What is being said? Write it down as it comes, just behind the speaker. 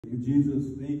Thank you, Jesus.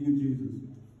 Thank you, Jesus.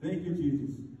 Thank you,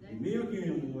 Jesus. Me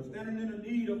again, Lord, standing in the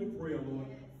need of a prayer, Lord.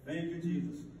 Thank you,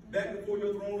 Jesus. Back before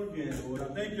your throne again, Lord.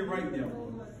 I thank you right now,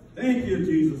 Lord. Thank you,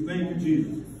 Jesus. Thank you,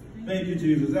 Jesus. Thank you,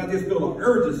 Jesus. I just feel an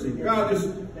urgency. God just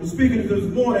was speaking this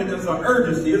morning. There's an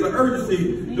urgency. There's an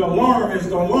urgency. The alarm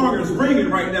is ringing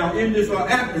right now in this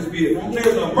atmosphere.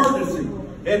 There's an emergency.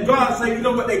 And God said, you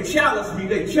know what? They challenge me.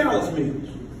 They challenge me.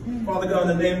 Father God,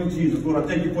 in the name of Jesus, Lord, I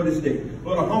thank you for this day.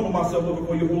 Lord, I humble myself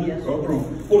before your holy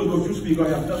throne. Holy Ghost, you speak. I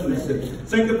have nothing to say.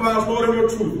 Sanctify us, Lord, in your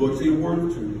truth, Lord. Say your word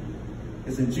of truth.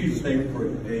 It's in Jesus' name we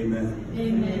pray. Amen.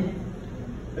 Amen.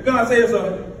 And God says,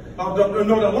 the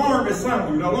alarm is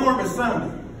sounding. The alarm is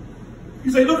sounding.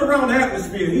 He said, look around the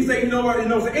atmosphere. He said, you know what?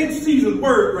 It's an in-season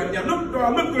word right now. Look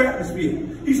through the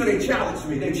atmosphere. He said, they challenged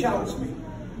me. They challenged me.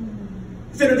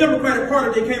 He said, the Democratic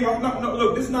Party, they came out, no,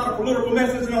 look, this is not a political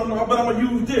message, but I'm going to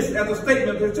use this as a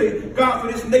statement to say, God,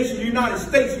 for this nation, the United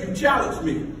States, you challenged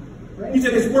me. He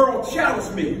said, this world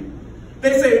challenged me.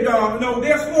 They said, no,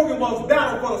 their slogan was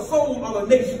battle for the soul of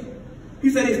the nation. He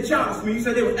said, they challenged me. He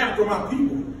said, they were after my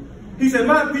people. He said,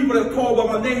 my people that's called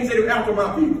by my name, he said, they were after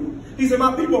my people. He said,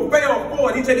 my people fell for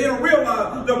it. He said, they don't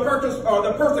realize the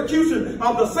persecution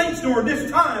of the saints during this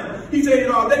time. He said, they're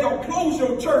going to close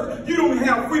your church. You don't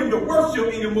have freedom to worship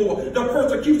anymore. The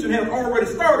persecution has already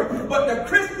started. But the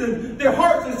Christians, their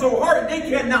hearts are so hard, they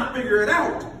cannot figure it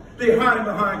out. They're hiding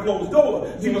behind closed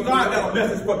doors. See, but God got a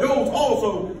message for those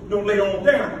also don't lay on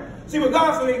down. See, but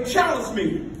God said, they challenged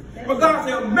me. But God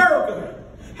said, America,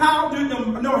 how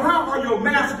are your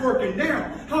masks working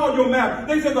now? How are your masks?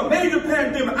 They said the major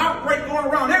pandemic outbreak going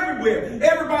around everywhere.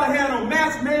 Everybody had a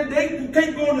mask mandate.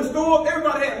 Can't go in the stores.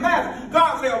 Everybody had masks.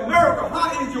 God said, America,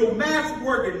 how is your mask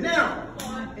working now?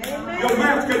 Amen. Your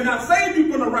mask cannot save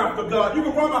you from the wrath of God. You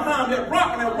can run behind that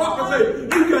rock and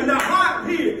say, you cannot hide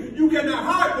here. You cannot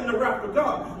hide from the wrath of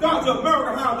God. God said,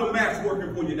 America, how's the mask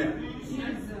working for you now?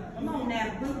 Come on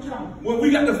now, well,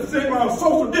 we got to stay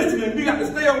social distancing. We got to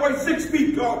stay away 6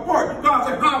 feet apart. God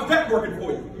said, how's that working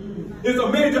for you? There's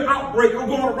a major outbreak going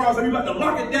around, so we got to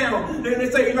lock it down. Then they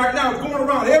say right now it's going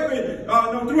around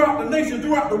throughout the nation,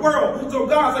 throughout the world. So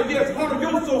God said, yes, how does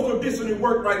your social distancing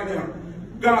work right now?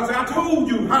 God said, I told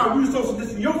you how you social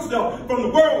distance yourself from the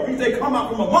world. He said, come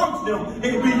out from amongst them and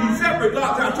be ye separate.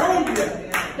 God said, I told you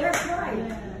that. That's right.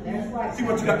 That's right. See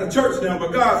what you got the church now,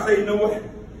 but God said, you know what?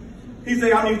 He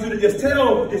said, I need you to just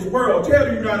tell this world, tell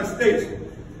the United States,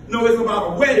 no, it's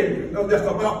about a wedding that's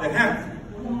about to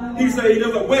happen. He said,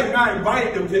 there's a wedding. I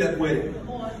invited them to that wedding.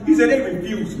 He said, they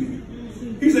refused me.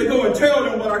 He said, go and tell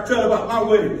them what I tell about my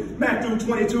wedding. Matthew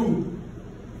 22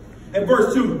 and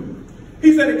verse 2.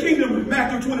 He said, the kingdom,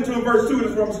 Matthew 22 and verse 2,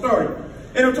 that's where I'm starting.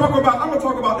 And I'm going to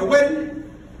talk about the wedding,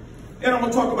 and I'm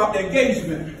going to talk about the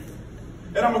engagement,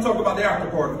 and I'm going to talk about the after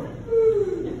party.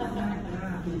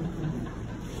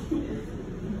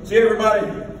 See, everybody,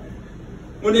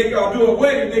 when they do a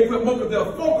wedding, they put most of their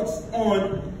focus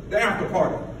on the after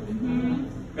party.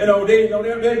 They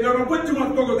don't put too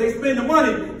much focus. They spend the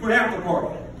money for the after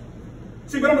party.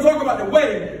 See, but I'm going to talk about the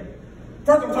wedding.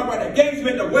 First, I'm going to talk about the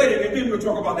engagement, the wedding, and then we'll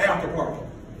talk about the after party.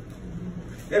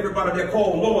 Everybody that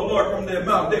called Lord from their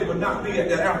mouth, they would not be at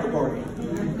that after party.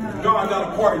 God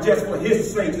got a party just for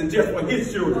his saints and just for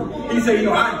his children. He said,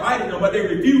 I invited them, but they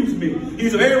refused me. He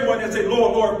said, everyone that said,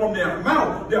 Lord, from their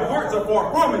mouth, their hearts are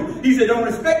far from me. He said, don't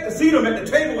expect to see them at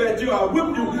the table that I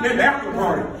whipped you in the after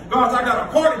party. God said, I got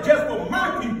a party just for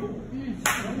my people.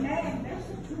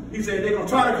 He said, they're going to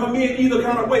try to come in either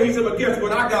kind of way. He said, but guess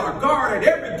what? I got a guard at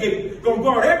every gate. Going to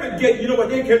guard every gate. You know what?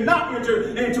 They cannot enter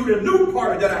into the new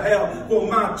party that I have for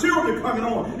my children coming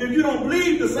on. If you don't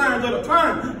believe the signs of the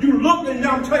time, you look and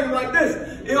I'm telling you like this.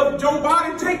 If Joe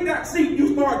Biden take that seat,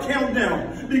 you start counting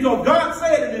down. Because God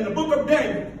said it in the book of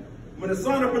Daniel. When the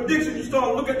son of prediction, you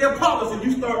start to look at their policy,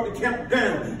 you start to count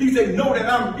down. He said, know that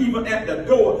I'm even at the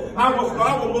door.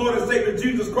 Our Lord and Savior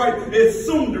Jesus Christ is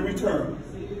soon to return.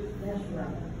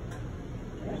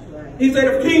 He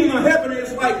said, the kingdom of heaven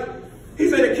is like,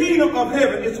 the kingdom of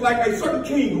heaven is like a certain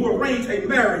king who arranged a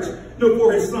marriage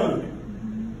for his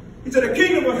son. He said, the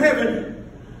kingdom of heaven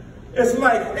is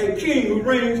like a king who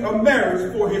arranged a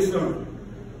marriage for his son.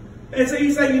 And so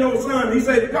he said, son, he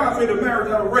said, God said the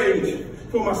marriage I arranged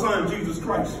for my son, Jesus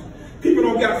Christ. People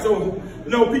don't got so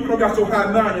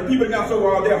high-minded. People got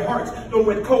so their hearts don't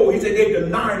went cold. He said they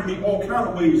denying me all kind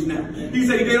of ways now. He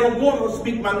said they don't want to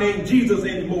speak my name Jesus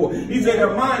anymore. He said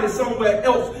their mind is somewhere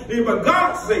else. But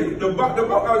God said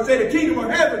the kingdom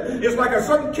of heaven is like a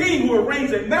certain king who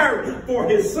arranged a marriage for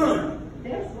his son.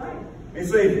 That's right. He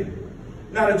said,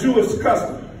 not a Jewish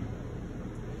custom.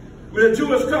 With a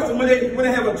Jewish custom, when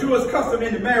they have a Jewish custom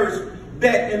in the marriage,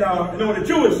 that the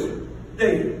Jewish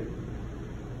David.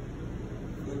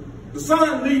 The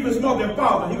son leaves his mother and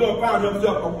father. He going to find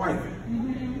himself a wife.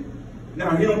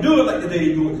 Now, he don't do it like the day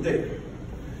he do it today.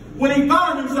 When he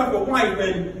finds himself a wife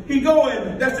and he go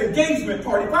in, that's the engagement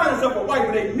part. He finds himself a wife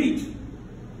and they meet.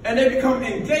 And they become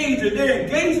engaged. And their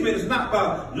engagement is not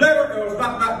by letter or it's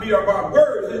not by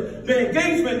words. Their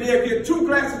engagement, they'll get 2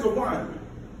 glasses of wine.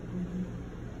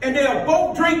 And they'll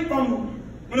both drink from,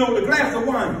 the glass of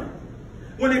wine.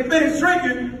 When they finish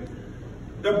drinking,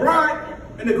 the bride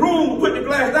and the groom will put the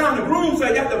glass down. The groom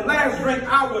said, "That's the last drink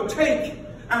I will take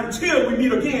until we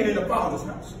meet again in the Father's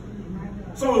house."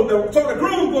 So the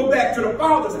groom go back to the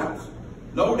Father's house.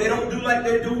 No, they don't do like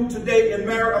they do today in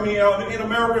America. In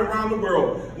America and around the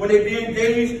world. When they be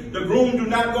engaged, the groom do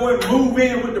not go and move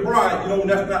in with the bride.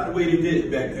 That's not the way they did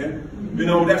it back then.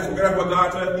 That's what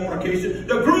God said on occasion.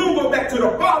 The groom go back to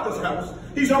the Father's house.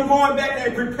 He said, "I'm going back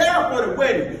and prepare for the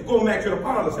wedding." Going back to the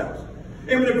Father's house.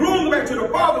 And when the groom go back to the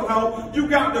Father's house, you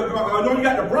got the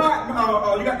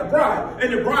bride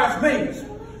and the bridesmaids.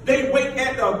 They wait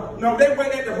at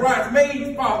the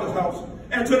bridesmaid's father's house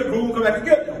until the groom come back to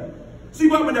get them. See,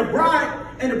 but when the bride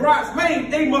and the bridesmaid,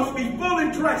 they must be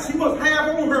fully dressed. She must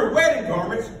have on her wedding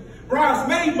garments.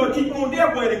 Bridesmaids must keep on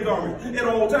their wedding garments at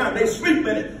all times. They sleep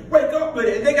in it, wake up with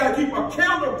it, and they got to keep a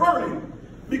candle burning.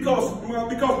 Because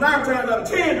 9 times out of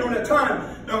 10 during that time,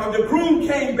 the groom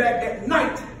came back at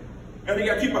night, and they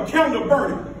got to keep a candle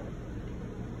burning.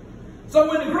 So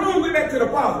when the groom went back to the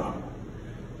father,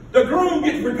 the groom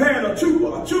gets preparing a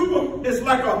chuppah. A chuppah is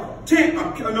like a tent,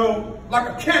 like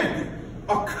a canopy,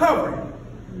 a covering.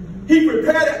 He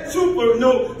prepared that chuppah,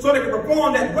 so they could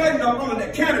perform that wedding up under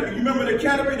that canopy. You remember the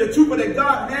canopy, the chuppah that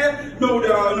God had?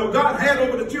 God had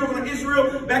over the children of Israel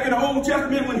back in the Old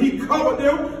Testament when He covered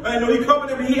them. He covered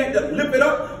them and He had to lift it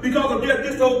up because of their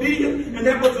disobedience. And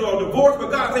that was a divorce.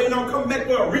 But God said, "I'm coming back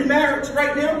for a remarriage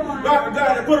right now." God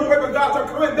had put them away, but God said, "I'm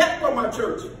coming back for my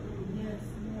church."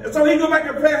 And so He go back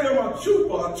and prepare them a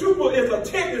chuppah. A chuppah is a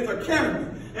tent, it's a canopy.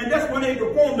 And that's when they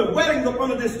perform the weddings up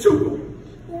under this chuppah.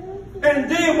 And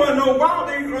then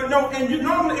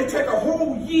normally it take a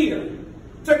whole year.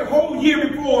 Take a whole year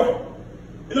before,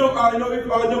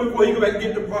 before he go back and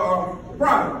get the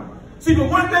bride. See, but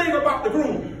one thing about the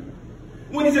groom,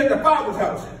 when he's at the father's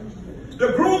house, the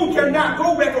groom cannot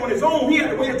go back on his own. He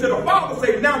had to wait until the father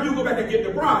say, "Now you go back and get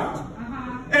the bride."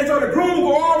 And so the groom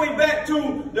go all the way back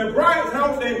to the bride's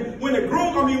house, and when the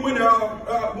groom and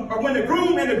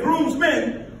the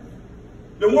groomsmen,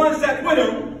 the ones that with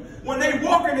him, when they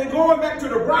walking and going back to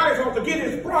the bride's house to get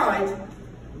his bride,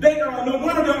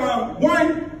 one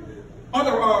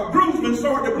other groomsmen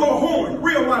started to blow a horn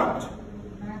real loud.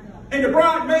 And the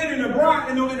bridesmaid and the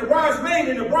bridesmaid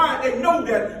and the bride, they know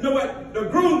that the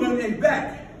groomsman is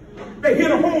back. They hit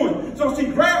a horn. So she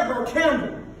grabbed her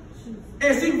candle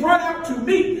and she run out to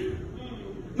meet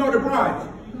the bride.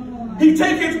 He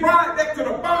take his bride back to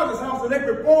the father's house and they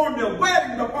perform their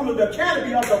wedding up under the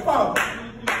canopy of the father.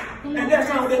 And that's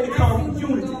how they become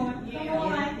unity.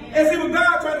 And see what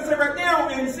God trying to say right now,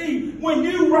 and see, when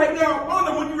you right now,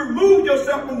 when you remove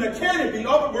yourself from the canopy, in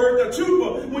other words, the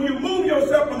chuppah, when you move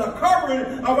yourself from the covering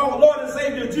of our Lord and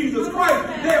Savior Jesus Christ,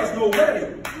 there's no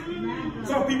wedding.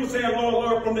 Some people say, "Lord,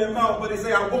 Lord," from their mouth, but they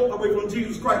say, "I walk away from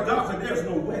Jesus Christ." God said, there's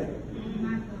no wedding.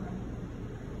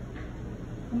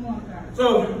 Come on, God.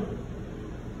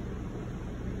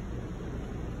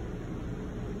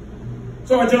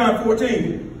 So in John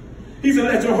 14, He said,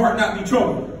 "Let your heart not be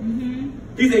troubled."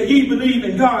 He said, "Ye believe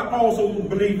in God, also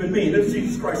believe in me." That's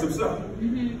Jesus Christ Himself.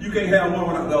 You can't have one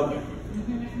without the other.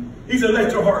 He said,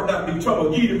 "Let your heart not be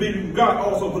troubled. Ye believe in God,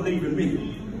 also believe in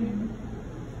me."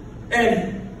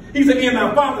 And He said, "In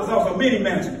my Father's house are many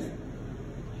mansions.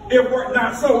 If it were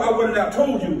not so, I would have not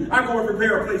told you. I go and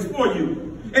prepare a place for you.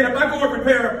 And if I go and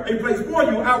prepare a place for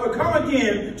you, I will come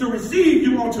again to receive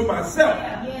you unto myself.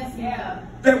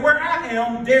 That where I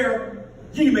am, there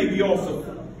ye may be also."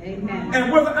 Amen.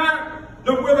 And whether I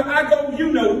go,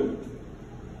 you know,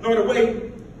 nor the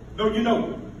way, no, you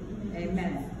know.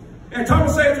 Amen. And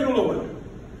Thomas said to the Lord,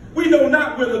 "We know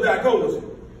not whither thou goest,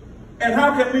 and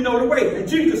how can we know the way?" And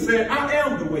Jesus said, "I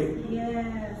am the way." Yes,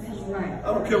 that's right. I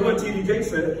don't care what T.D.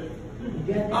 Jakes said.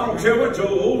 I don't care what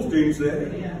Joel Osteen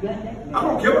said. I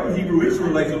don't care what the Hebrew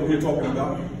Israelites over here talking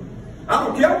about. I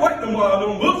don't care what the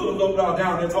Muslims over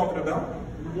down there talking about.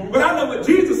 But I know what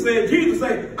Jesus said. Jesus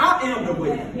said, "I am the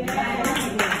way.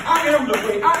 I am the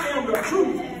way. I am the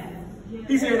truth."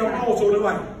 He said, "I'm also the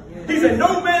light." He said,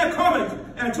 "No man cometh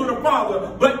unto the Father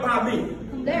but by me."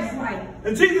 That's right.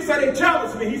 And Jesus said, "They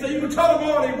challenge me." He said, "You can tell them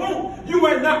all they want. You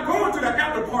ain't not going to the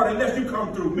after party unless you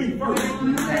come through me first."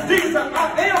 Jesus said,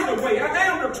 "I am the way. I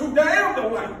am the truth. I am the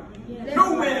light."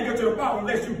 No man gets to the Father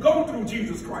unless you go through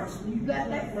Jesus Christ. You got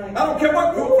that right. I don't care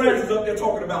what Pope Francis is up there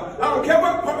talking about. I don't care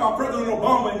what President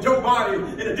Obama and Joe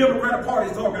Biden and the Democratic Party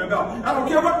is talking about. I don't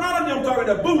care what none of them talking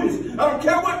about, the Buddhists. I don't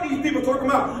care what these people talking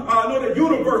about. The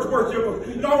universe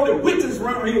worshipers, all the witches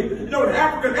around here, the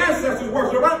African ancestors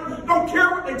worship. I don't care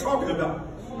what they're talking about.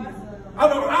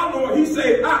 I know he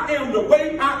said, I am the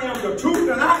way, I am the truth,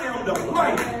 and I am the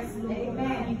life.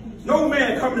 Amen. No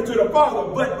man coming to the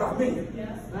Father but by me.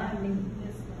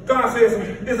 God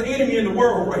says there's an enemy in the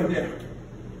world right now.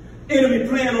 Enemy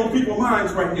playing on people's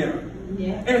minds right now.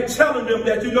 Yeah. And telling them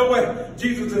that, you know what?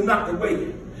 Jesus is not the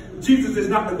way. Jesus is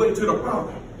not the way to the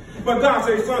Father. But God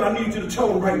says, son, I need you to tell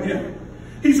them right now.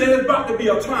 He said, it's about to be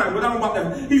a time when I'm about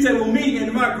to, he said, when me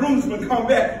and my groomsmen come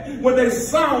back, when they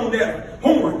sound that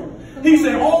horn, he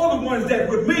said, all the ones that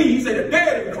with me, he said, the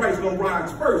dead in Christ going to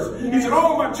rise first. He said,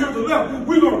 all my children left,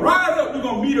 we're going to rise up, we're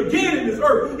going to meet again in this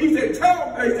earth. He said,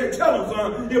 tell them,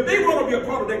 son, if they want to be a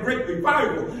part of that great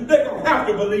revival, they're going to have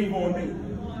to believe on me.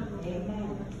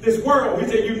 Amen. This world, he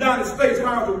said, United States,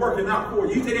 how's it working out for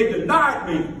you? He said, they denied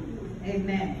me.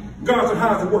 Amen. God said,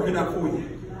 how's it working out for you?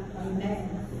 Amen.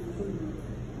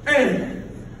 And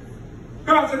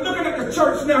God said, looking at the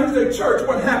church now, he said, church,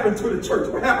 what happened to the church?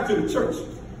 What happened to the church?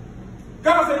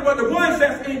 God said, but the ones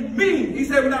that's in me, he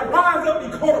said, when I rise up, he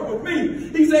caught up with me.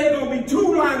 He said, there's going to be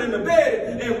two lying in the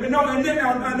bed. And then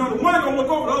I know the one going to look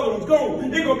over, the other one's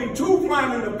gone. There's going to be two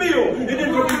flying in the field. And then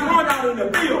there's going to be one out in the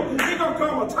field. There's going to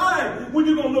come a time when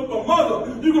you're going to look for mother.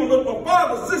 You're going to look for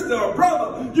father, sister, or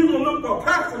brother. You're going to look for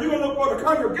pastor. You're going to look for the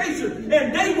congregation.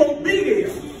 And they won't be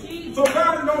there. So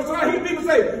God knows how people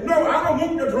say, no, I don't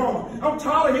want the drama. I'm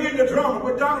tired of hearing the drama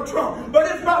with Donald Trump. But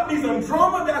it's about to be some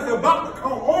drama that's about to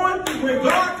come on when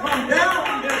God comes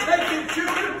down and take his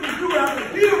children. You have to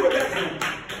deal with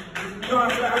that.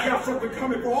 God said, I got something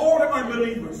coming for all the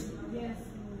unbelievers. Yes.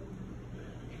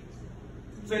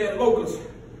 Say that locust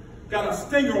got a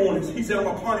stinger on it. He said, I'm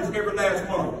going to punish every last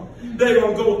one. They're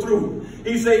going to go through.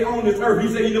 He said, on this earth, he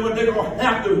said, you know what, they're going to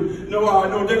have to, they're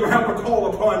going to have to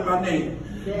call upon my name.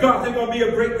 God, they're going to be a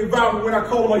great revival when I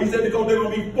call them. He said they're going to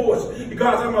be forced.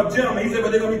 God said, I'm a gentleman. He said, but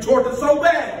they're going to be tortured so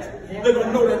bad. They're going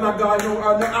to know that my God,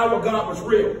 our God was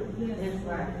real.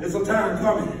 There's a time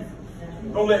coming.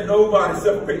 Don't let nobody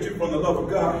separate you from the love of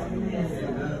God.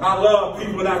 I love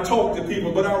people and I talk to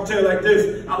people, but I'll tell you like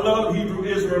this. I love Hebrew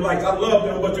Israelites. I love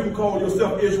them, but you can call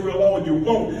yourself Israel all you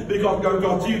want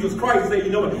because Jesus Christ said,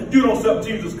 you know what? You don't serve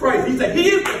Jesus Christ. He said, he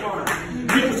is the vine.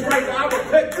 Jesus Christ, I will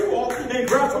cut you off and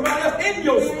grab somebody else in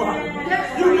your spot.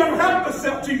 You don't have to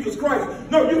accept Jesus Christ.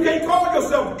 No, you can't call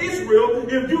yourself Israel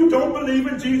if you don't believe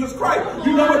in Jesus Christ.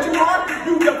 You know what you are?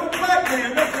 You just a black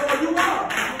man. That's all you are.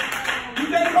 You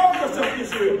can't call yourself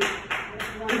Israel.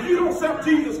 If you don't accept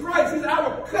Jesus Christ, he said, I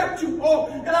will cut you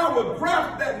off and I will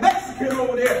grab that Mexican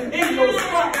over there in your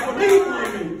spot and believe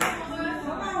in me.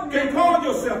 Can't call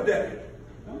yourself that.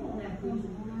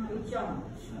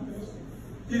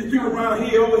 These people around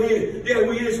here, over here, yeah,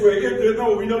 we Israel.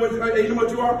 No, you know what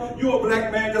you are? You're a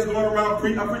black man that's going around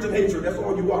preaching hatred. That's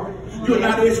all you are. You're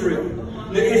not Israel.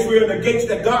 The Israel, the gates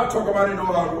that God talk about in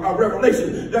our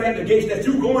Revelation, that ain't the gates that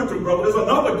you're going through, bro. There's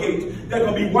another gate that's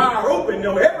going to be wide open. You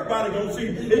know, everybody going to see.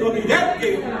 It's going to be that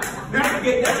gate. Not the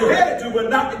gate that you're headed to, but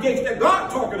not the gates that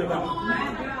God's talking about.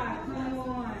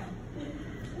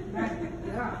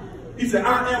 He said,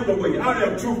 I am the way. I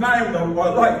am truth. I am the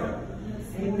life.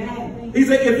 Amen. He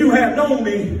said, if you had known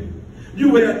me, you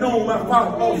would have known my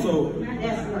Father also.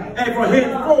 That's right. And for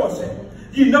henceforth,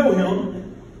 you know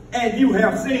him, and you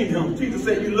have seen him. Jesus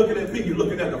said, you're looking at me, you're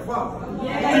looking at the Father.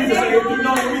 Yes. Jesus said, if you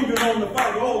know me, you know the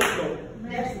Father also.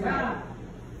 That's right.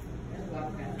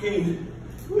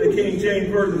 The King James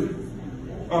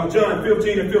Version, John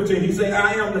 15:15, he said,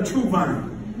 I am the true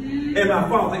vine, and my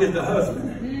Father is the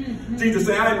husband. Jesus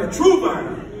said, I am the true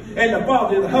vine. And the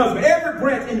Father is the husband. Every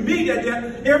branch in me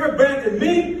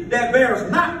that bears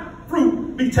not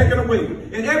fruit be taken away.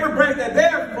 And every branch that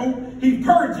bears fruit, he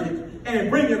purges and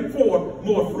bringeth forth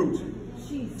more fruit.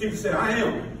 Jesus said, I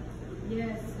am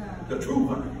the true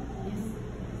vine. Yes.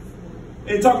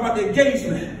 And talk about the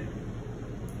engagement.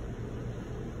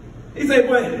 He said,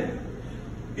 but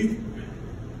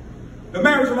the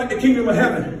marriage is like the kingdom of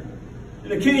heaven.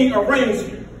 And the king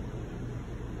arranged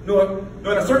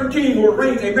a certain king who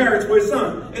arranged a marriage for his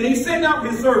son. And he sent out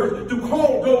his servants to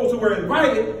call those who were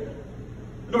invited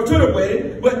to the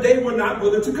wedding, but they were not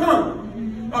willing to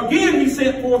come. Again, he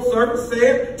sent forth servants,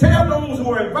 said, tell those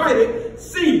who are invited,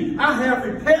 see, I have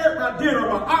prepared my dinner,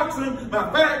 my oxen,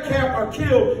 my fat calf are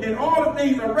killed, and all the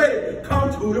things are ready.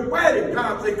 Come to the wedding.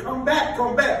 God said, come back.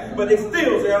 But they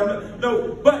still say,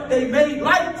 no. But they made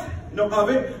light of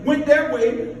it, went their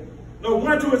way, No,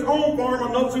 one to his own farm,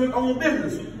 another to his own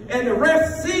business. And the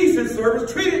rest seized his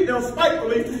servants, treated them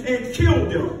spitefully, and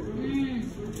killed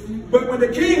them. But when the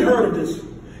king heard of this,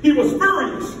 he was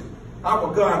furious.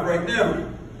 Our God right now,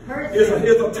 there's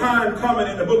a time coming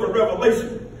in the book of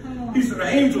Revelation. He said the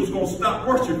angels going to stop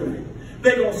worshiping.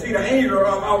 They're going to see the anger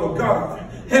of our God.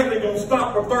 Heaven going to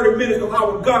stop for 30 minutes of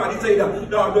our God. He said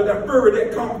the fury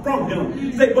that comes from him.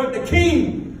 He said, but the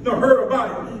king heard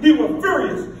about it. He was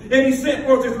furious. And he sent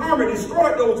forth his army,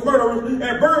 destroyed those murderers,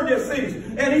 and burned their cities.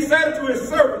 And he said to his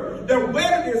servant, the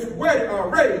wedding is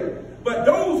ready, but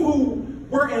those who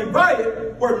were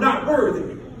invited were not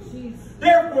worthy.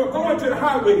 Therefore, go into the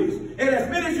highways, and as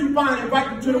many as you find, invite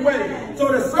them to the wedding.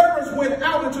 So the servants went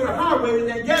out into the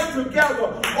highways and gathered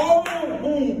together all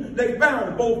whom they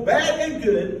found, both bad and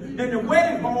good, and the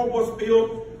wedding hall was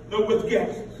filled with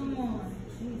guests.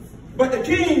 But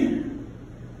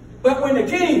when the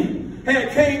king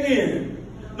had came in,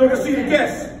 look to see the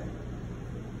guests,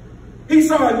 he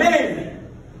saw a man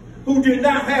who did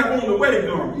not have on the wedding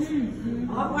garments.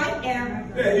 All right,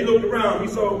 Aaron. Yeah, he looked around, he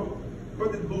saw,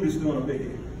 what this Buddhist doing up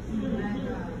here?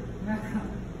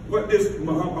 What this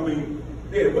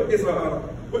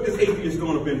atheist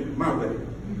doing up in my wedding?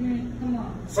 Come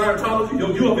on. Scientology,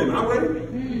 you up in my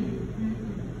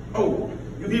wedding? Oh,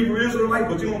 you Hebrew Israelite,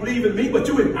 but you don't believe in me, but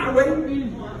you in my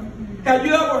wedding? Have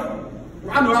you ever,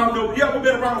 I don't know, you ever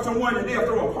been around someone and they'll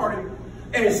throw a party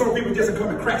and some people just come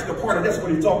and crash the party? That's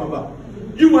what he's talking about.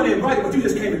 You weren't invited, but you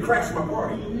just came and crashed my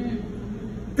party.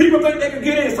 People think they can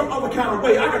get in some other kind of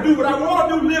way. I can do what I want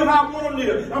to do, live how I want to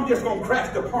live. I'm just going to crash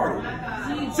the party.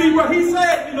 See what he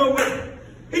said, you know what?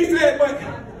 He said,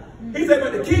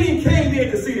 but the king came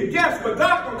in to see the guests, but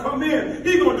God going to come in.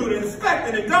 He's going to do the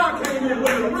inspecting, and God came in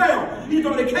looking around.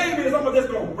 They came in, some of this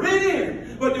going to blend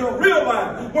in. But you don't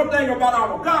realize one thing about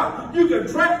our God. You can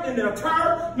dress in the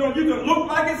attire, you can look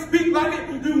like it, speak like it.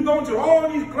 You can go to all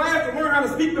these classes and learn how to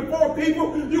speak before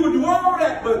people. You can do all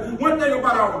that. But one thing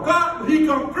about our God, when he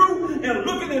come through and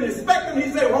looking and inspecting,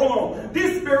 he said, hold on,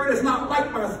 this spirit is not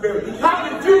like my spirit. How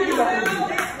did you get up in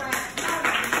here?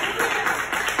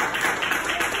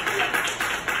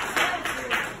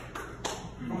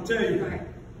 Tell you,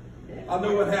 I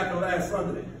know what happened last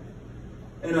Sunday.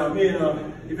 And me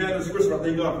and Evangelist Christopher, I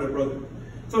thank God for that, brother.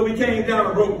 So we came down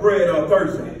and broke bread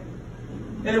Thursday.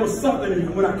 And it was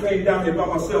something when I came down here by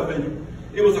myself, and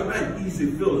it was an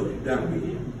uneasy feeling down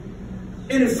here.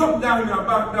 And it's something down here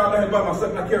by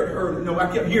myself, I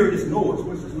kept hearing this noise.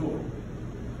 What's this noise?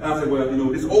 And I said, well,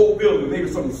 this old building, maybe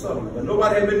something subtle. But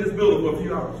nobody had been in this building for a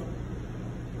few hours.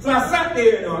 So I sat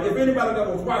there, and if anybody that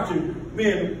was watching,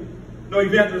 me and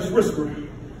Evangelist Whisper,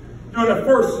 during the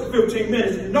first 15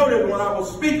 minutes, you know that when I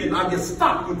was speaking, I just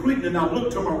stopped completely and I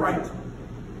looked to my right.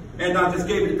 And I just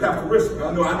gave it to Pastor Whisper.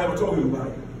 I know I never told him about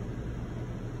it.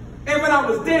 And when I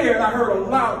was there, I heard a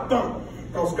loud thump.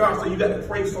 Because God said you got to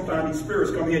pray. Sometimes these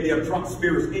spirits come in, they'll drop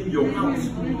spirits in your house.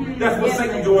 That's what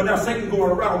Satan's doing now. Satan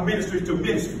going around ministry to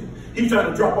ministry. He's trying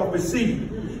to drop off his seed.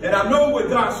 And I know what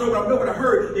God showed, I know what I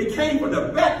heard. It came from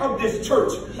the back of this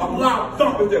church. A loud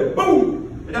thump and then boom.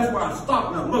 And that's why I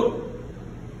stopped and I looked.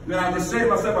 And I just said to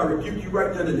myself, I rebuke you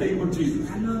right now in the name of Jesus.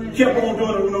 Kept on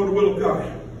doing the will of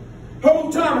God. The whole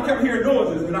time I kept hearing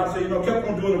noises, and I said, kept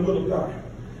on doing the will of God.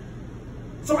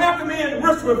 So after me and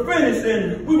Rich were finished,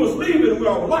 and we was leaving, and we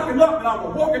were locking up, and I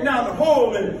was walking down the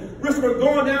hall, and Rich was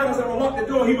going down. I said, I'm gonna lock the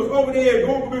door. He was over there,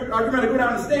 I was trying to go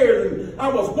down the stairs, and I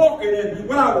was walking, and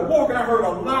when I was walking, I heard a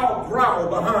loud growl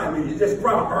behind me. It just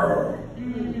growled.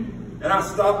 And I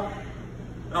stopped,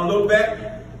 and I looked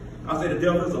back. I said, the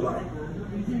devil is a lie.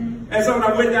 And so when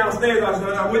I went downstairs, I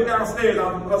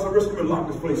said, Rich, we'll lock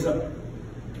this place up.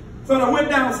 So I went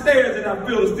downstairs, and I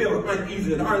feel still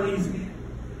uneasy.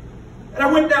 And I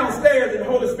went downstairs, and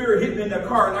the Holy Spirit hit me in the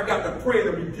car, and I got to pray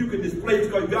and rebuking this place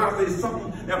because God said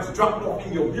something that was dropped off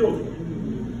in your building.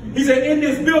 He said, in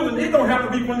this building, it don't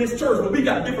have to be from this church, but we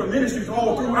got different ministries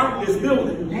all throughout this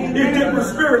building. There's different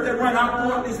spirits that run out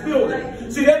throughout this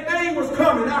building. See, that thing was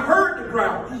coming. I heard the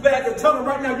growl. But I had to tell them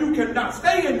right now, you cannot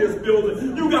stay in this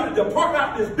building. You got to depart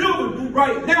out this building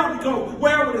right now because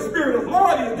wherever the Spirit of the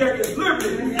Lord is, there is liberty.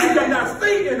 You cannot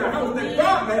stay in the house that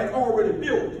God has already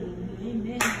built.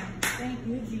 Amen. Thank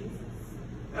you, Jesus.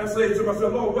 I said to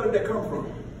myself, Lord, where did that come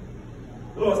from?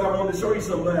 Lord, I wanted to show you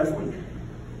something last week.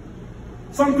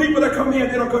 Some people that come in,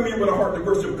 they don't come in with a heart to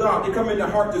worship God. They come in the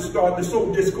heart to start to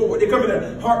sow discord. They come in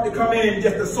the heart to come in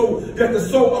just to sow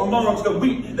amongst the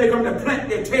wheat. They come to plant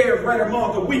their tares right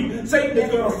among the wheat. Satan is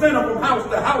going to send them from house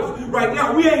to house right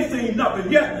now. We ain't seen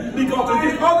nothing yet because of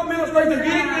this other administration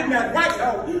getting in that White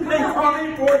House. They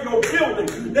coming for your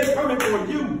building. They coming for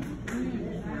you.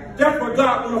 That's what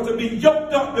God wants us to be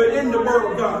yoked up in the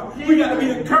Word of God. We got to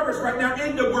be encouraged right now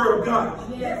in the Word of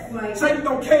God. Yes, right. Satan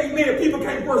don't came in. People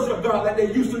can't worship God like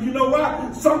they used to. You know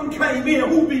why? Something came in.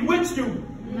 Who be with you?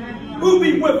 Who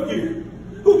be with you?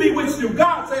 Who be with you?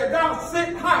 God said, God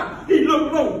sit high. He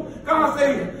looked low. God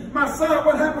said, my son,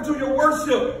 what happened to your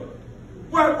worship?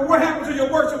 What happened to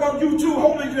your worship? Oh, you too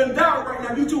holy and endowed right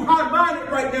now. You too high-minded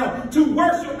right now to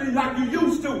worship me like you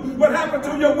used to. What happened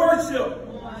to your worship?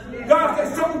 God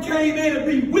said, something came in and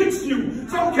bewitched you.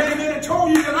 Some came in and told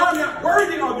you that I'm not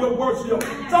worthy of your worship.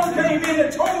 Some came in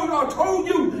and told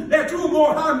you that you're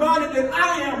more high-minded than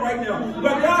I am right now.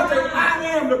 But God said, I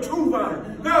am the true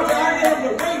vine. God said, I am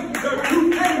the way, the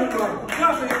truth, and the life.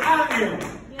 God said, I am.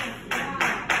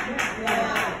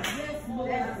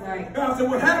 God said,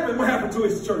 what happened? What happened to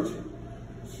his church?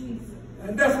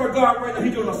 And that's what God right now,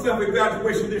 he's doing a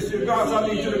self-evaluation this year. God said, I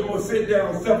need you to go and sit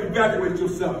down and self-evaluate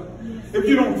yourself. If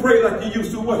you don't pray like you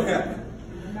used to, what happened?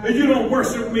 If you don't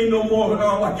worship me no more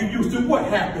like you used to, what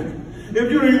happened? If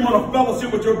you don't even want to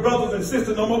fellowship with your brothers and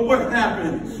sisters no more, what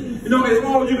happened? You know, if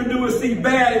all you can do is see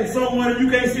bad in someone and you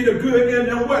can't see the good in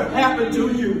them, what happened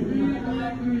to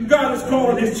you? God is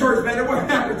calling his church, man. What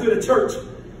happened to the church?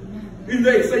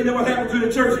 They say, you know what happened to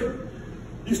the church?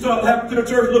 You start happening to the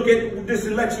church, look at this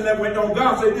election that went on.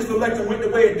 God said this election went the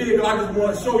way it did, but I just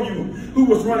want to show you who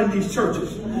was running these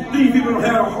churches. These people don't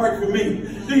have a heart for me.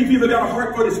 These people got a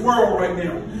heart for this world right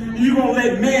now. You're going to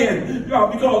let man,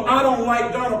 because I don't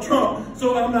like Donald Trump,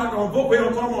 so I'm not going to vote for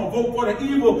him. So I'm going to vote for the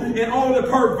evil and all the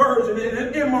perversion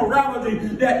and immorality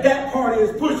that party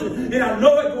is pushing. And I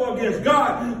know it goes against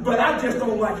God, but I just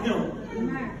don't like him.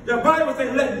 The Bible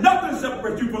says, let nothing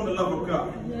separate you from the love of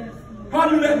God. How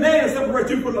do you let man separate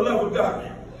you from the love of God?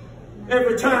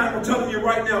 Every time, I'm telling you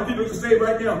right now, people can say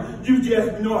right now, you just,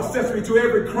 accessory to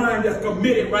every crime that's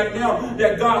committed right now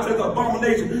that God says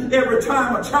abomination. Every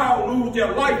time a child loses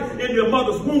their life in your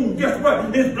mother's womb, guess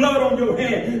what? It's blood on your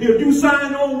hand. If you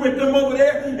sign on with them over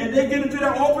there and they get into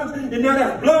that office, and now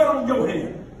that's blood on your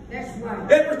hand. That's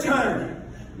right. Every time.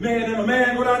 Man and a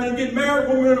man go down and get married,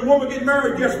 woman and a woman get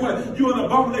married, guess what? You're an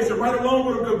abomination right along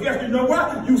with them, because guess you know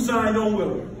what? You signed on with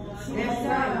them. That's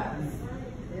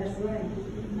right. That's right.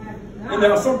 And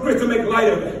now some Christians make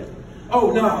light of it.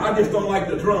 Oh, no, I just don't like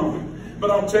the drama.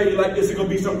 But I'll tell you like this, it's going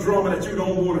to be some drama that you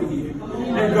don't want to hear.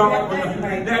 And God,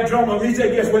 that drama, he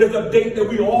said, guess what? It's a date that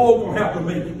we all going to have to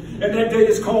make. And that date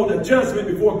is called the judgment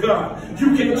before God.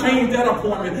 You can't change that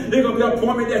appointment. There's going to be an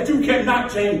appointment that you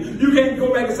cannot change. You can't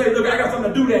go back and say, look, I got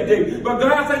something to do that day. But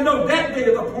God said, no, that day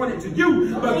is appointed to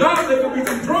you. But God said there's going to be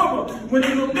some drama. When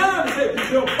you look down and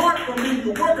say, you're apart from me,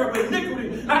 you work of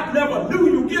iniquity. I never knew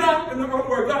you. Get out. In the other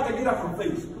words, God said, get out my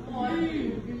face.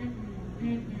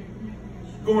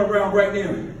 Going around right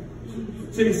now.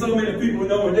 See, so many people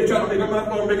know it. They try to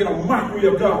make a mockery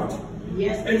of God.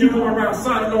 Yes. And you go around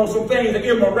signing on some things of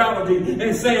immorality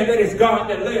and saying that it's God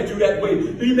that led you that way.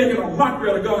 You're making a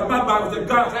mockery of God. My Bible says,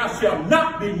 God said, I shall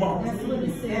not be mocked.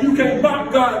 You can't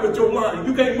mock God with your lying.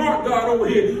 You can't mock God over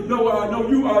here. You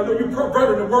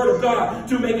perverted the word of God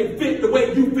to make it fit the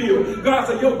way you feel. God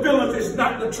said, your feelings is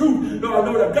not the truth. No,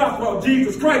 the gospel of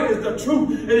Jesus Christ is the truth.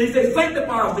 And he said,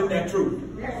 sanctify us in that truth.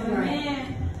 That's right.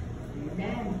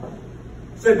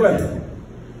 Say what?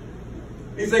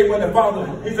 He said when the father,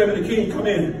 he said when the king come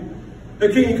in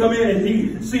and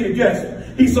he see the guest.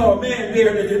 He saw a man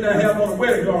there that did not have on the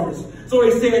wedding garments. So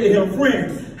he said to him,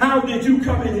 friend, how did you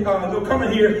come in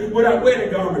here without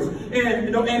wedding garments?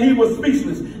 And he was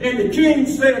speechless. And the king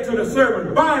said to the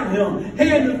servant, bind him,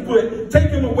 hand and foot,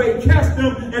 take him away, cast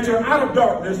him into outer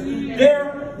darkness.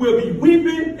 There will be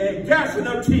weeping and gnashing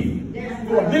of teeth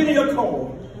for many a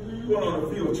call. Going on a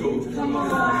field children.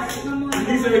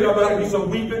 He said there about to be some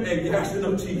weeping and gnashing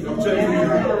of teeth. I'm telling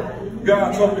you,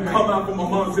 God told me to come out from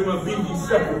amongst them and be ye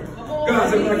separate. God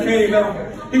said when I came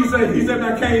out, he said when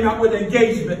I came out with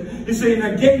engagement. He said an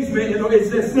engagement, it's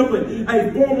just simply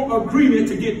a formal agreement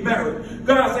to get married.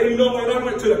 God said, you know what, I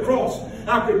went to the cross.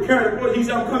 I prepared it. He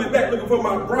said, I'm coming back looking for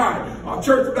my bride. Our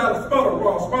church without a spot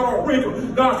or wrinkle.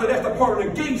 God said, that's the part of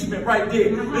engagement right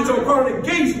there. And so part of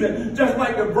engagement, just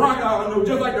like the bride,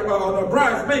 the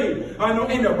bridesmaid,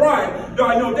 and the bride,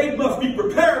 they must be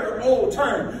prepared at all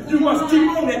times. You must keep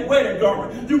on that wedding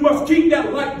garment. You must keep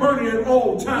that light burning at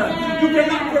all times. You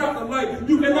cannot put out the light.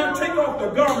 You cannot take off the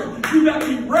garment. You got to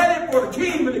be ready for the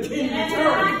king when the king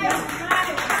returns.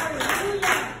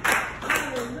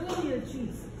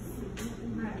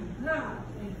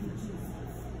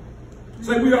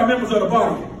 Say we are members of the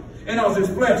body, and of his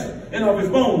flesh, and of his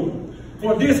bone.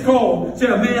 For this cause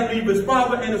shall a man leave his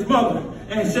father and his mother,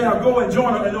 and shall go and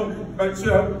join a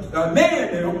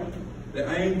man now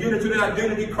I ain't getting into the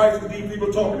identity crisis these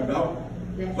people talking about.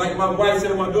 Like my wife said,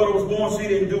 when my daughter was born, she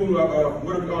didn't do the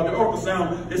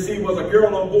ultrasound to see was a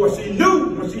girl or boy. She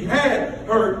knew when she had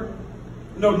her,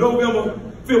 November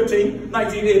 15,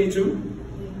 1982.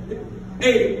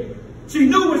 She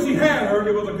knew when she had her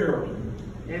it was a girl.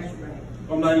 That's right.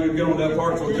 I'm not even going to get on that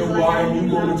part. So Joe, why you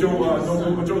go with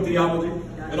your theology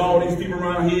and all these people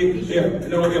around here? If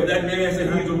that man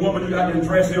said he's a woman, you got to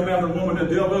dress him as a woman. The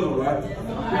devil is a lie.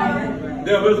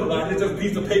 Devil is a lie. It's just a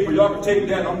piece of paper. Y'all can take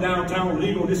that. I'm downtown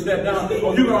legal. This, that, down.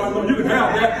 Oh, you can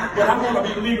have that, but I want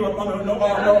to be legal under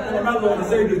my Lord and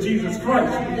Savior Jesus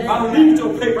Christ. I don't need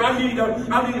your paper. I need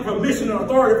the permission and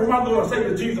authority from my Lord and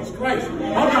Savior Jesus Christ. I'm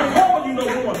not calling you no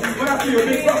woman, but I see a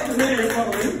big trusted man in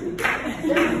front of me.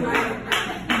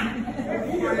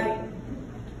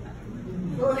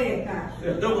 Go ahead, God.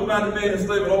 Yeah, double-minded man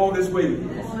enslaved all this way.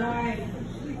 That's right.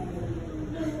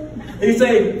 He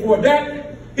said,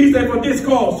 for this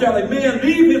cause shall a man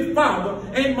leave his father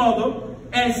and mother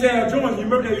and shall join. You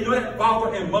remember that? You know that?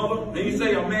 Father and mother. Then he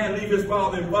say a man leave his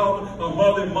father and father, a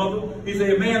mother and mother. He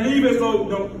said a man leave his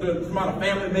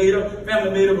family made up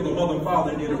with a mother and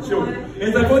father and then the children.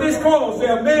 And so for this cause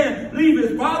shall a man leave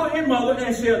his father and mother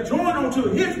and shall join unto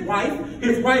his wife.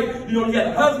 His wife, you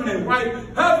got husband and wife.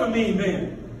 Husband means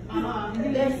man.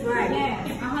 That's right.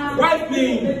 Wife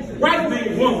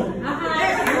means woman.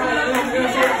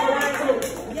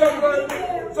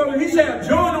 So he shall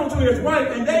join unto his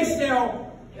wife, and they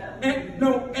shall,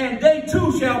 and they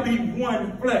two shall be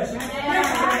one flesh.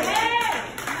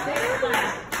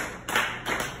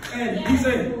 And he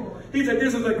said,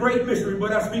 this is a great mystery,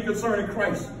 but I speak concerning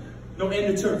Christ,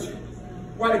 in the church.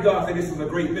 Why did God say this is a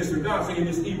great mystery? God saying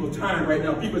this evil time right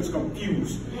now, people is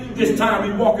confused. This time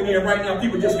we walking in right now,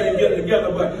 people just can't get it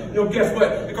together. But guess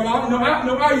what? Because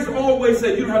I used to always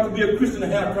say you don't have to be a Christian to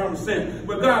have common sense.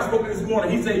 But God spoke this morning.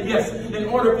 He said, yes, in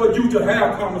order for you to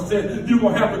have common sense, you're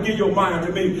gonna have to give your mind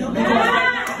to me. Because right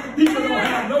now, people don't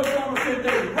have no common sense.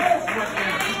 They're lost right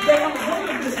now. They don't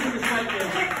know this thing right now.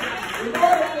 In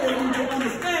order for you to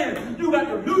understand, you got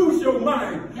to lose your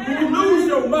mind. When you lose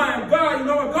your mind, God,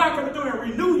 God can do and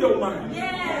renew your mind.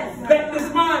 Yes. Let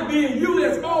this mind be in you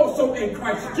that's also in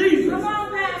Christ Jesus. Come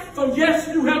on, so yes,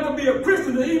 you have to be a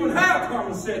Christian to even have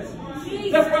common sense.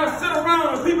 That's why I sit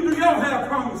around and people do y'all have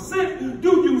common sense.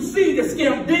 Do you see the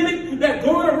scandemic that's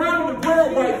going around the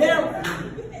world right now?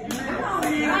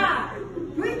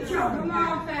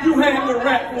 You had the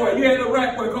rat boy. You had the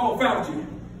rat boy called Fauci.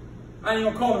 I ain't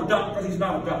gonna call him a doctor because he's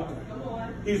not a doctor.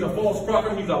 He's a false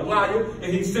prophet, he's a liar,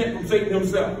 and he's sent from Satan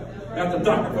himself. As the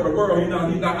doctor for the world, he's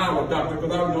not our doctor,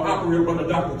 because I don't operate on the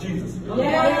doctor Jesus.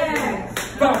 Yes.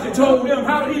 Fauci told him,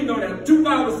 how did he know that?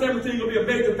 2017 will be a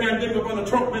major pandemic on the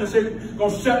Trump administration,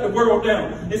 gonna shut the world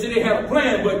down. They said they had a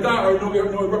plan, but God already know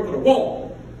it worked for the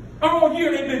wall. All year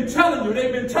they've been telling you,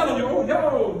 oh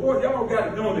y'all got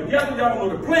it going together, y'all know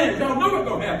the plan, y'all know what's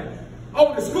gonna happen.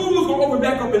 Oh, the schools gonna open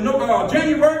back up in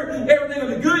January. Everything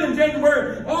will be good in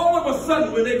January. All of a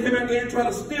sudden, when they came out there and tried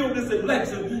to steal this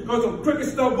election, because some crooked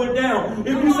stuff went down.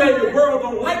 If you say the world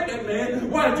don't like that man,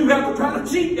 why did you have to try to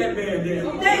cheat that man then?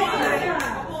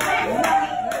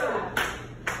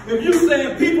 If you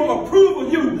saying people approve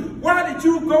of you, why did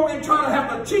you go and try to have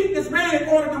to cheat this man in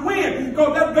order to win?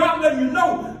 Because that's God letting you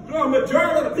know. The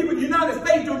majority of the people in the United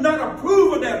States do not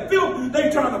approve of that filth they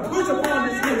trying to push upon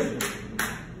this nation.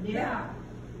 Yeah.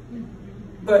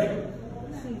 But,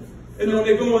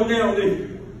 they're going down, they're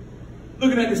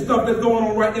looking at the stuff that's going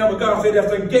on right now, but God said that's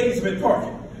the engagement part.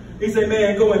 He said,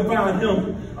 man, go and find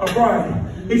him a bride.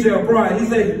 He said, a bride. He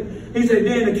said,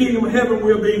 then the kingdom of heaven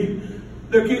will be,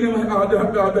 the kingdom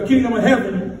of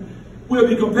heaven will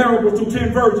be comparable to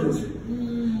 10 virgins.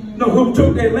 Who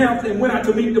took their lamps and went out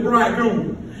to meet the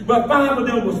bridegroom. But 5 of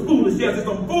them was foolish. Yes, there's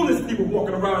some foolish people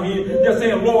walking around here. They're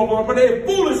saying, Lord, Lord, but they're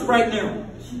foolish right now.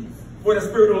 Where the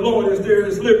Spirit of the Lord is, there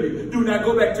is liberty. Do not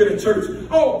go back to the church.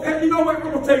 Oh, you know what? I'm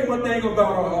going to tell you one thing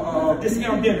about this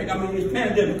pandemic. This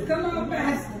pandemic. Come on,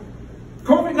 Pastor.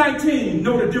 COVID-19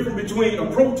 know the difference between a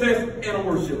protest and a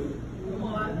worship.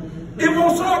 It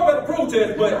won't show up at a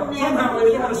protest, but somehow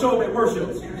it's going to show up at worship.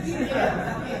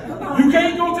 You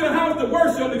can't go to the house to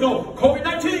worship and go,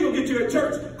 COVID-19 will get you at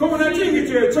church. COVID-19 get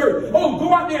you at church. Oh,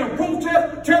 go out there and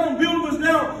protest. Tell them builders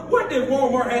now. What did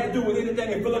Walmart have to do with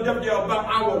anything in Philadelphia about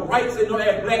our rights and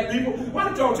as black people? Why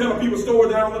don't y'all tell people store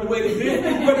down the way they did?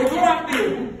 But they go out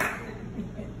there.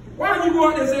 Why don't you go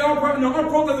out there and say, I'm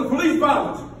protesting police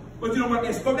violence? But you know what?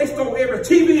 They stole every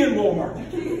TV in Walmart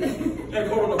and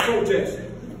called it a protest.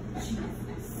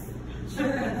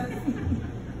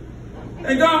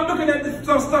 And God looking at this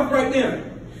stuff right there.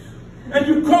 And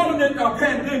you calling it a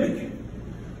pandemic.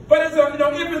 But it's a, you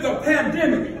know, if it's a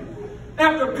pandemic,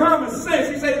 after common sense,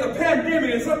 he says the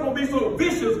pandemic and something will be so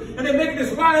vicious, and they make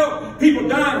this lie up, people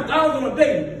dying 1,000 a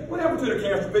day. What happened to the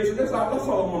cancer patients? That's all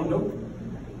I want to know.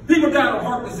 People died of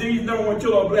heart disease, number one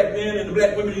killer of black men and the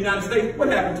black women in the United States. What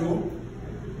happened to them?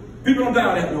 People don't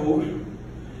die of that no more.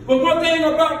 But one thing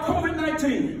about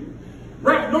COVID-19,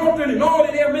 Ralph Norton and all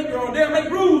that, they'll make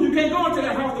rules. You can't go into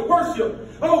that house to worship.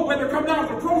 Oh, when they come down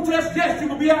for protest, yes, you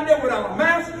will be out there without a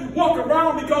mask, walk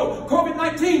around, because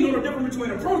COVID-19 knows the difference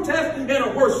between a protest and a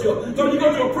worship. So you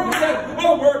go to a protest,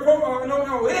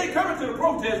 no, it ain't coming to the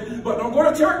protest, but don't go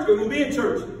to church, we're going to be in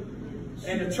church.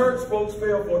 And the church folks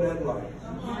fell for that lie.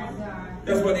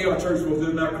 That's what they are, church folks.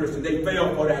 They're not Christian. They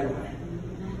fell for that lie.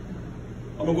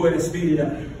 I'm going to go ahead and speed it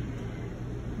up.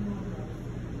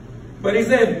 But he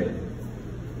said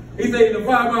the 5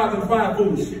 wise and the 5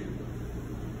 foolish.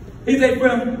 He said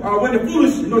when the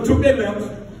foolish, you know, took their lamps,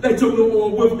 they took no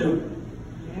oil with them.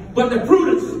 But the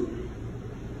prudent,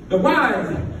 the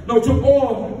wise, you know, took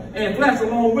oil and flashed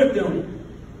along with them,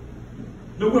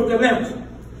 you know, with their lamps.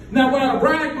 Now while the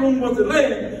bridegroom was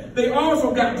delayed, they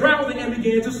also got drowsy and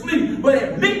began to sleep. But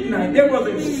at midnight there was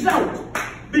a shout,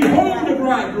 behold the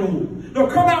bridegroom. They'll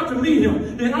come out to meet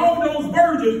him. Then all those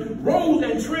virgins rose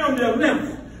and trimmed their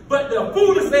lamps. But the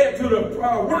foolish said to the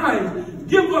wise,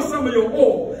 give us some of your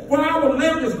oil, for our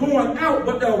lamp is going out.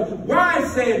 But the wise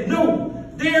said,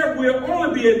 no, there will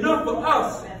only be enough for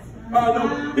us.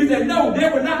 No. He said, no,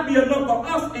 there will not be enough for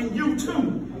us and you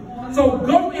too. So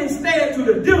go instead to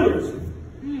the dealers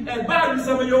and buy you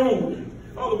some of your own.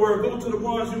 In other words, go to the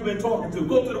ones you've been talking to.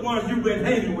 Go to the ones you've been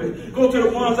hanging with. Go to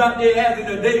the ones out there as in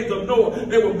the days of Noah.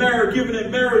 They were married, giving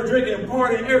and married, drinking and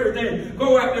partying, everything.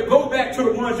 Go out there, go back to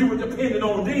the ones you were dependent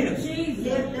on then. Jesus,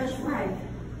 that's right.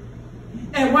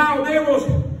 And while they were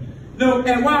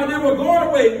going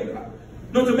away,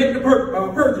 to make the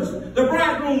purchase, the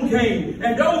bridegroom came,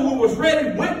 and those who was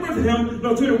ready went with him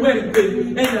to the wedding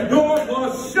feast, and the door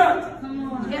was shut.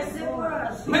 Come on. Yes, it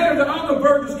was. Later the other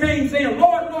virgins came, saying,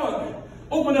 Lord, Lord,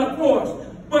 open up for us.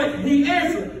 But he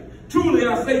answered, truly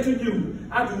I say to you,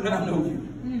 I do not know you.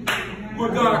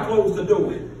 When God closed the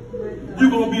door, you're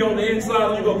going to be on the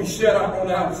inside and you're going to be shut out on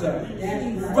the outside.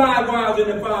 5 wise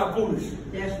and the 5 foolish.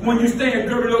 When you stand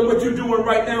girded up, what you're doing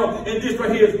right now, and this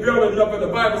right here is building up, and the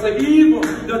Bible says, even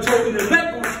the chosen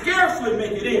elect will scarcely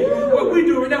make it in. What we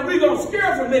do right now, we're going to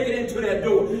scarcely make it into that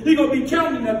door. He's going to be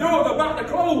counting the doors about to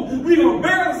close. We're going to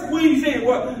barely squeeze in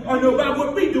about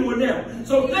what we're doing now.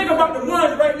 So think about the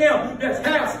ones right now that's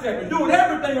half-stepping, doing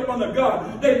everything up under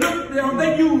God. They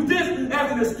use this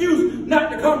as an excuse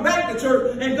not to come back to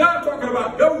church, and God talking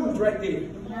about those right there.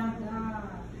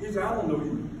 He said, I don't know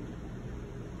you.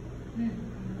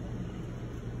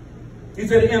 He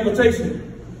said the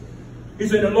invitation. He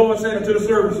said the Lord said unto the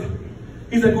servants,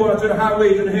 he said go out to the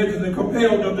highways and the hedges and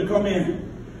compel them to come in.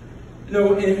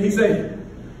 And he said,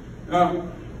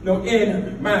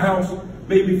 in my house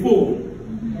may be full.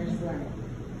 That's right.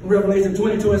 Revelation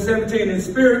 22 and 17, and the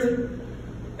Spirit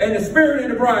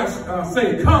and the bride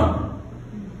say, come.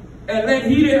 And let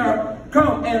he that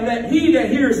come, and let he that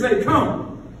hears say,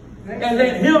 come. And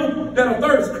let him that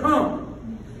athirst come.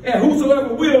 And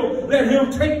whosoever will, let him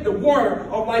take the water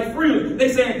of life freely. They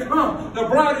saying, come. The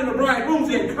bride and the bridegroom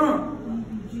saying, come.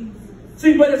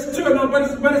 See, but it's true, but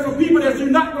it's for people that you're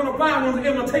not going to find on the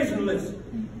invitation list.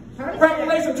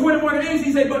 Revelation 21 and 8,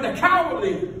 he said, but the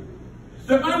cowardly,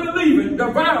 the unbelieving,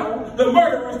 the vile, the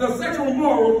murderers, the sexual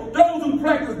immoral, those who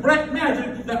practice black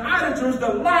magic, the idolaters,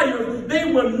 the liars,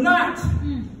 they will not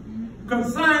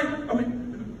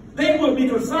they will be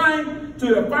consigned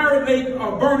to the fiery lake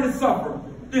of burning sulfur.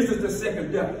 This is the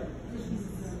second death.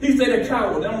 He said the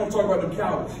coward. I don't want to talk about the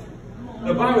cowards.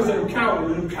 The Bible said the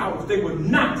coward and the cowards, they would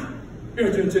not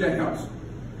enter into that house.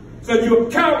 So you're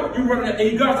a coward, you run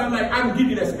and God said, like, I can give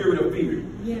you that spirit of fear.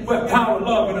 Yes. But power,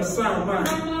 love, and a sound mind.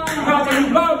 God said,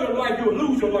 you love your life, you'll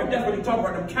lose your life. That's what he's talking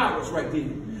about, them cowards right there.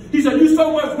 He said, you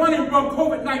so much running from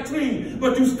COVID-19,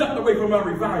 but you stepped away from my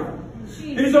revival.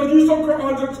 And so you're so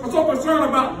concerned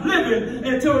about living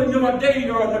until your day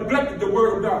you neglected the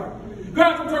word of God.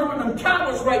 God's talking about them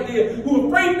cowards right there who are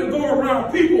afraid to go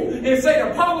around people and say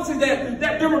the policy that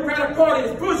Democratic Party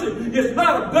is pushing is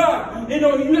not of God. You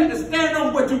have to stand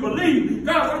on what you believe.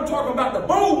 I'm talking about the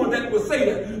bold ones that will say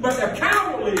that. But the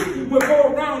cowardly will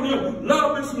go around them,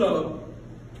 love and slug.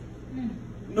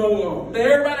 Let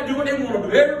everybody do what they want to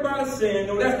do. Everybody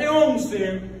sin. That's their own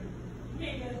sin.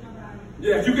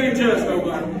 Yes, you can't judge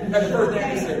nobody. That's the first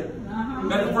thing they said.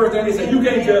 That's the first thing they said. You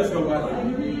can't judge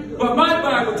nobody. But my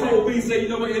Bible told me, say,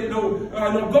 go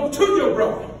to your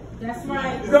brother. That's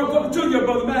right. Go to your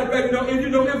brother. Matter of fact,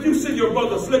 if you see your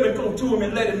brother slipping, go to him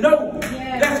and let him know.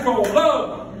 Yes. That's called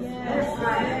love. That's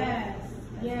right. Yes.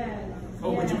 Yes.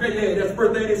 Oh, but you can't, yeah, that's the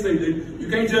first thing they say. You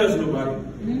can't judge nobody.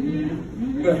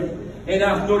 And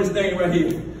now notice this thing right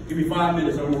here. Give me 5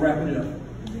 minutes, I'm gonna wrap it up.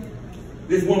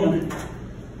 This woman,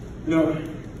 you know,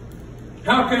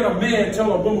 how can a man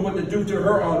tell a woman what to do to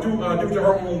her or do to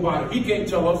her own body? He can't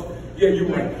tell us. Yeah, you're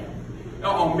right.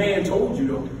 A man told you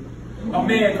though. A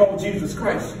man called Jesus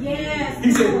Christ. Yes.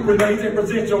 He said,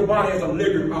 present your body as a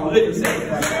living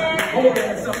sacrifice. Hold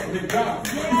that something to God.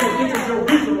 He said, this is your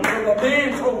reason. A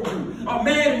man told you. A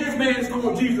man, this man is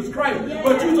called Jesus Christ.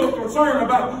 But you're so concerned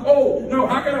about, oh, no,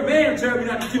 how can a man tell me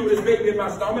not to kill this baby in my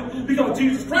stomach? Because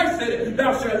Jesus Christ said it,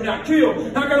 thou shalt not kill.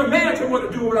 How can a man tell what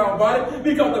to do with our body?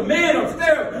 Because the man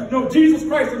upstairs, no, Jesus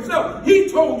Christ himself, he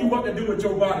told you what to do with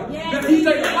your body. Now, he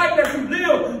said the life that you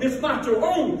live is not your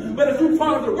own. But if you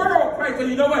part of the world, Christ said,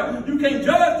 you know what? You can't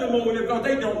judge them over there because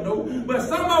they don't know. But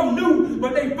some of them knew,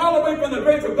 but they fell away from the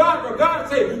grace of God. For God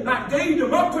said, I gave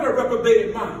them up to the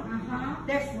reprobated mind.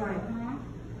 That's right.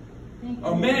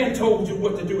 A man told you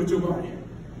what to do with your body.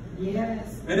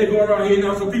 Yes. And they're going around here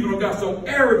now, so people got so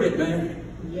arrogant, man.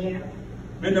 Yeah.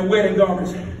 In the wedding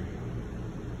garments.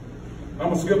 I'm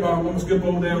gonna skip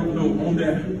on down, on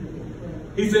down.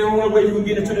 He said, the only way you can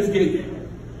get into this gate.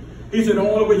 He said, the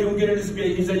only way you can get into this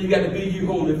gate, he said, you got to be ye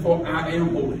holy, for I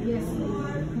am holy. Yes,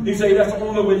 Lord. He said, that's the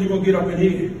only way you're going to get up in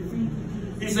here.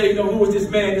 He said, you know, who was this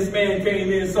man? This man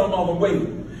came in some other way.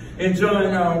 And John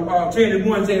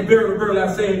 10:1 said, verily, verily, I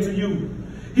say unto you,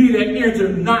 he that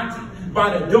entered not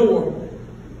by the door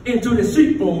into the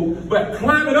sheepfold, but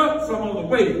climbed up some other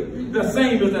way, the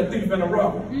same as a thief and a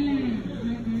robber.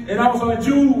 And also in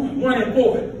Jude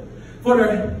 1:4,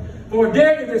 for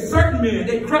there is a certain man,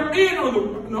 they crept in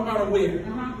unaware,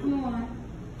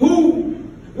 who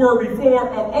were before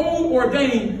old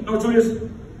ordained to this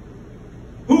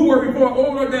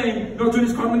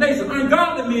condemnation.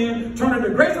 Ungodly men turning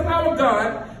the grace of our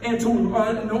God into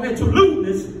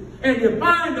lewdness, and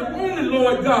defying the only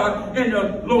Lord God and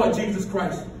the Lord Jesus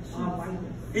Christ.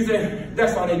 He said,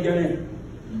 that's how they get in.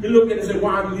 He looked at it and said,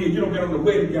 why are you here? You don't get on the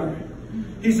wedding garment.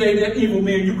 He said, that evil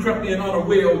man, you crept in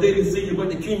unaware, they didn't see you, but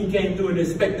the king came through and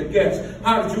inspected guests.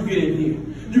 How did you get in here?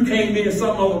 You came in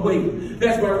some other way.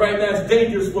 That's why right now it's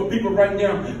dangerous for people right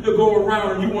now to go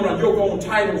around and you want to yoke on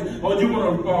titles, or you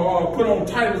want to put on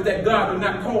titles that God did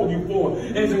not call you for.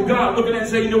 And so God looking at it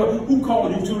and say, you know what? Who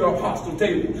called you to the apostle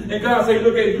table? And God say,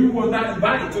 look at you were not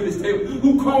invited to this table.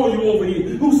 Who called you over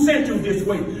here? Who sent you this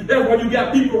way? That's why you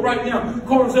got people right now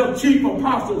calling themselves chief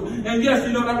apostles. And yes,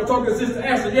 you know, I was talking to Sister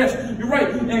Ashley. Yes, you're right.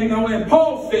 And you know, and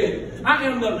Paul said, I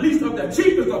am the least of the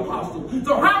chiefest apostles.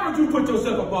 So how would you put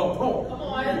yourself above Paul?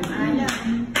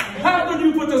 How would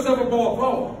you put yourself above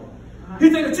Paul?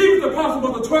 He said the chiefest apostle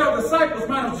was the 12 disciples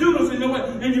minus Judas, you know what?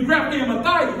 And you grabbed in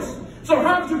Matthias. So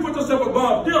how would you put yourself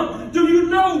above them? Do you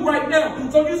know right now?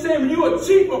 So you saying when you're a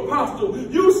chief apostle,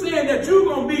 you saying that you're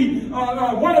going to be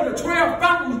one of the 12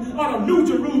 fountains of the New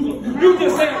Jerusalem. You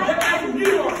just saying that's what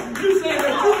you are. You saying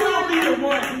that you're going to be the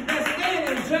one that stand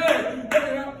and judge.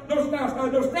 No,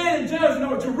 stand and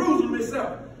judge Jerusalem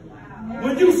itself.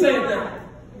 When you said that,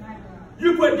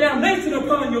 you put damnation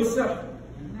upon yourself.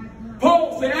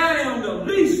 Paul said, I am the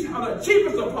least of the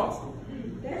chiefest apostle.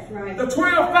 That's right. The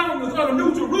 12 founders of the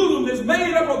New Jerusalem is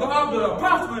made up of the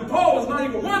apostles, and Paul is not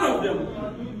even one of them.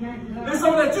 And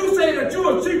so that you say that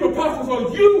you're a chief apostle,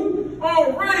 so you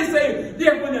already say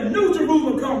that when the New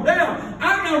Jerusalem comes down,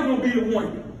 I am going to be the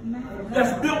one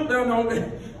that's built down on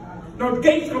there. The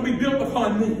gates going to be built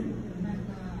upon me.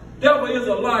 Devil is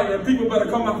a liar, and people better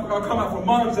come out from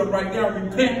amongst them right now,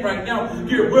 repent right now,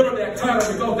 get rid of that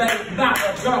title, because that is not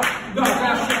of God. God,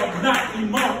 thou shalt not be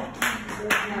mocked.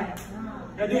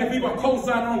 And then people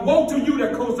co-sign on. Woe to you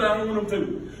that co-sign on them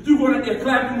too. You go out there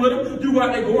clapping with them. You go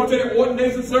out there going to their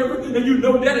ordination service, and you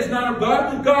know that is not of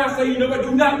God. God say, you know what,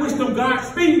 do not wish them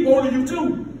Godspeed more than you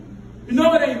too. You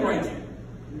know it ain't right.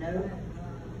 No.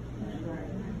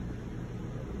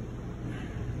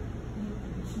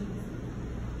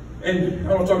 And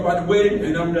I want to talk about the wedding,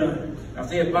 and I'm done. I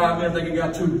said 5 minutes, I think I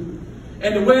got 2.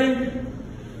 And the wedding,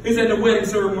 he said the wedding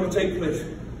ceremony will take place.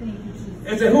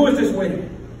 And said, who is this wedding?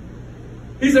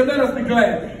 He said, let us be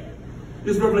glad.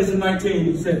 This Revelation 19,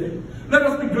 he said, let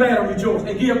us be glad and rejoice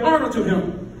and give honor to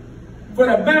him. For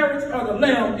the marriage of the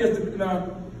Lamb is for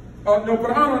the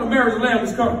honor of the marriage of the Lamb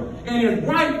is come.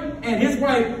 And his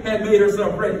wife had made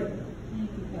herself ready.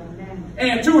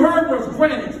 And to her was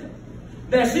granted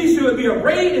that she should be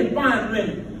arrayed in fine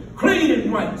linen, clean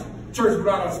and white, church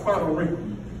without a spot or wrinkle.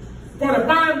 For the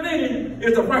fine linen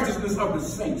is the righteousness of the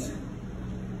saints.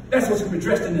 That's what should be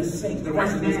dressed in the saints, the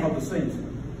righteousness of the saints.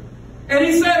 And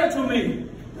he said unto me,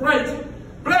 right,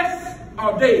 blessed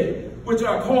they which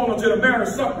are called unto the marriage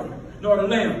supper, nor the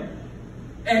Lamb.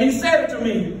 And he said unto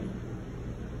me,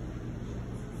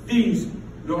 these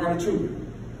are the children.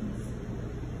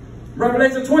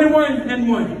 Revelation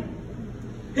 21:1.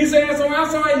 He said, so I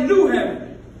saw a new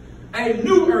heaven, a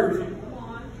new earth.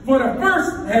 For the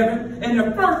first heaven and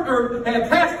the first earth had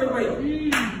passed away,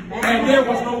 and there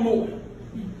was no more.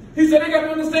 He said, they got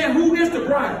to understand who is the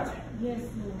bride.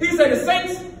 He said, the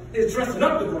saints is dressing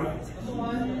up the bride.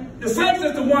 The saints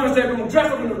is the ones that are going to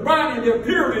dress up in the bride in their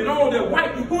purity and all their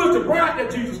white. Who is the bride that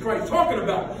Jesus Christ is talking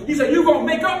about? He said, you're going to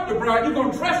make up the bride. You're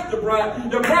going to dress the bride.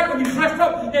 The bride will be dressed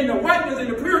up in the whiteness and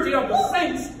the purity of the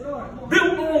saints,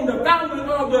 built on the foundation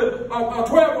of the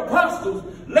 12 apostles,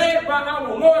 led by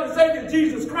our Lord and Savior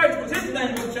Jesus Christ, which his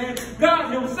name will change.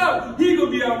 God himself, he will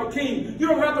be our king. You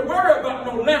don't have to worry about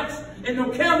no lamps and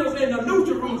no candles in the New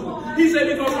Jerusalem. He said,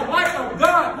 because the light of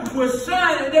God will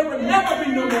shine and there will never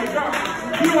be no more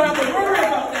darkness. You don't have to worry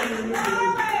about that in the New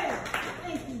Jerusalem.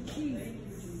 Thank you,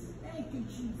 Jesus. Thank you,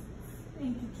 Jesus.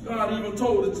 Thank you, Jesus. God even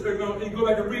told us, you go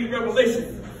back and read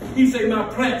Revelation. He said, my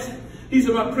plants. He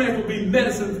said, my plants will be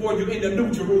medicine for you in the New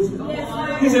Jerusalem.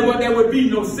 He said, well, there would be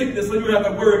no sickness, so you don't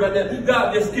have to worry about that.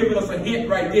 God just giving us a hint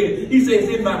right there. He said, it's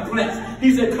in my plants.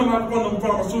 He said, come out from them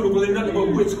pharmaceuticals and nothing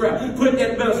but witchcraft. Put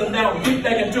that medicine down. Get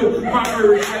back into my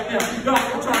herbs right now. God,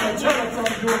 I'm trying to tell us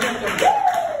something. Doing that.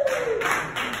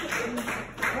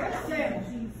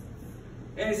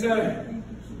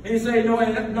 And he said, no,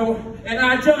 and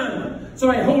I, John,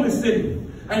 saw a holy city,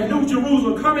 a New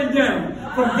Jerusalem coming down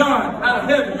from God out of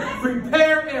heaven,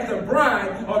 prepared as a bride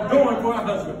adorned for her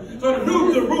husband. So the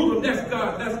New Jerusalem, that's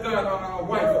God, our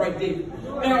wife right there.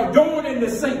 And adorning the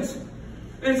saints.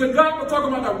 And so God was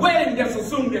talking about the wedding that's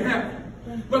assumed to happen.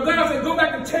 But God said, go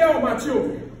back and tell my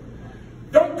children.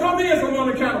 Don't come in some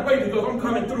other kind of way because I'm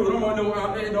coming through. I don't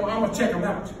want to know, I'm going to check them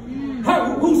out.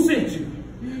 Who sent you?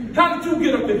 How did you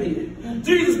get up in here?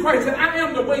 Jesus Christ said, I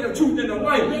am the way, the truth, and the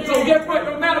life. So guess what?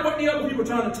 No matter what the other people are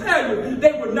trying to tell you,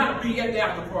 they would not be at the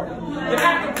after party. The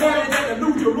after party is at the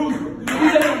New Jerusalem. He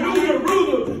said, the New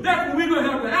Jerusalem, that's when we're going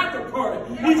to have the after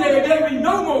party. He said, there'll be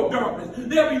no more darkness.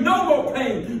 There'll be no more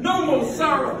pain, no more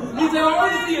sorrow. He said, I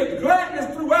want to see a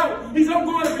gladness throughout. He said, I'm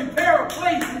going to prepare a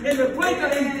place, and the place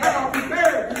that he's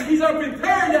prepared. He said, I'm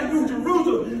preparing that New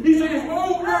Jerusalem. He said, this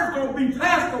whole earth going to be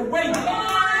passed away.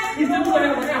 He said, we're going to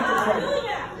have an after party.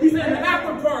 He said, an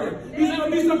after party. He said,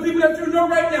 there'll be some people that you know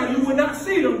right now, you will not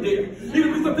see them there.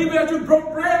 There'll be some people that you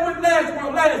broke bread with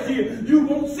last year, you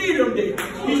won't see them there.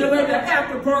 He said, let the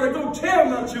after party go tell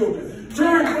my children.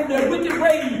 Turn from their wicked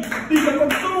ways. He said,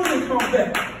 come soon and come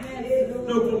back.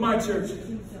 Look for my church.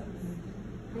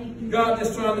 God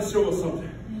just trying to show us something.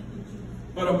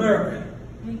 But America,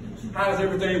 how's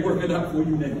everything working out for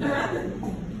you now?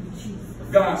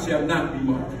 God shall not be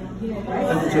mocked.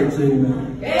 Let the church say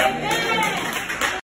amen.